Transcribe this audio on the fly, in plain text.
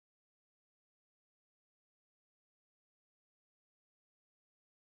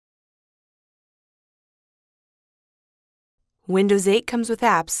Windows 8 comes with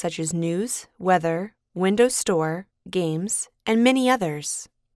apps such as News, Weather, Windows Store, Games, and many others.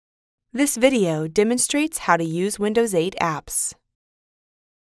 This video demonstrates how to use Windows 8 apps.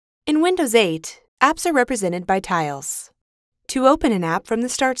 In Windows 8, apps are represented by tiles. To open an app from the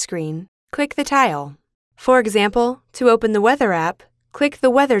Start screen, click the tile. For example, to open the Weather app, click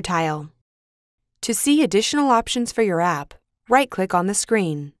the Weather tile. To see additional options for your app, right-click on the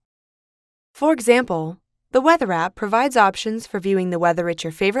screen. For example, the Weather app provides options for viewing the weather at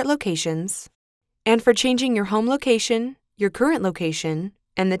your favorite locations and for changing your home location, your current location,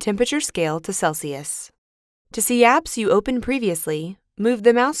 and the temperature scale to Celsius. To see apps you opened previously, move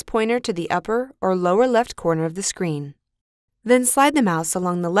the mouse pointer to the upper or lower left corner of the screen. Then slide the mouse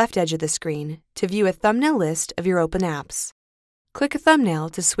along the left edge of the screen to view a thumbnail list of your open apps. Click a thumbnail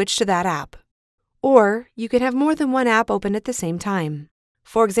to switch to that app. Or you can have more than one app open at the same time.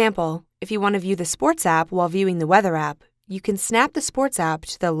 For example, if you want to view the Sports app while viewing the Weather app, you can snap the Sports app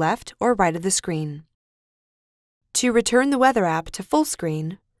to the left or right of the screen. To return the Weather app to full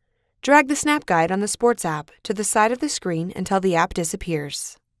screen, drag the snap guide on the Sports app to the side of the screen until the app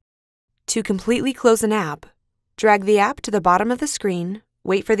disappears. To completely close an app, drag the app to the bottom of the screen,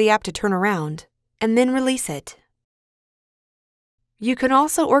 wait for the app to turn around, and then release it. You can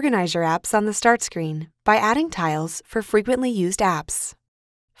also organize your apps on the Start screen by adding tiles for frequently used apps.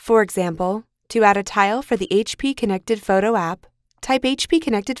 For example, to add a tile for the HP Connected Photo app, type HP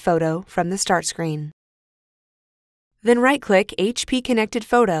Connected Photo from the Start screen. Then right-click HP Connected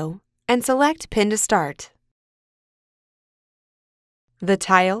Photo and select Pin to Start. The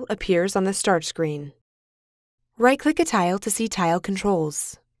tile appears on the Start screen. Right-click a tile to see tile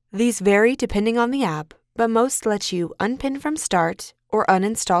controls. These vary depending on the app, but most let you unpin from Start or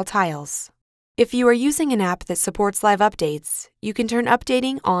uninstall tiles. If you are using an app that supports live updates, you can turn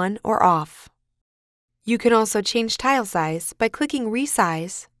updating on or off. You can also change tile size by clicking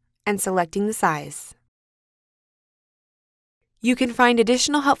Resize and selecting the size. You can find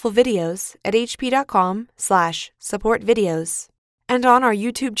additional helpful videos at hp.com/supportvideos and on our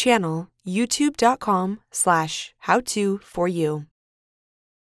YouTube channel, youtube.com/howto4u.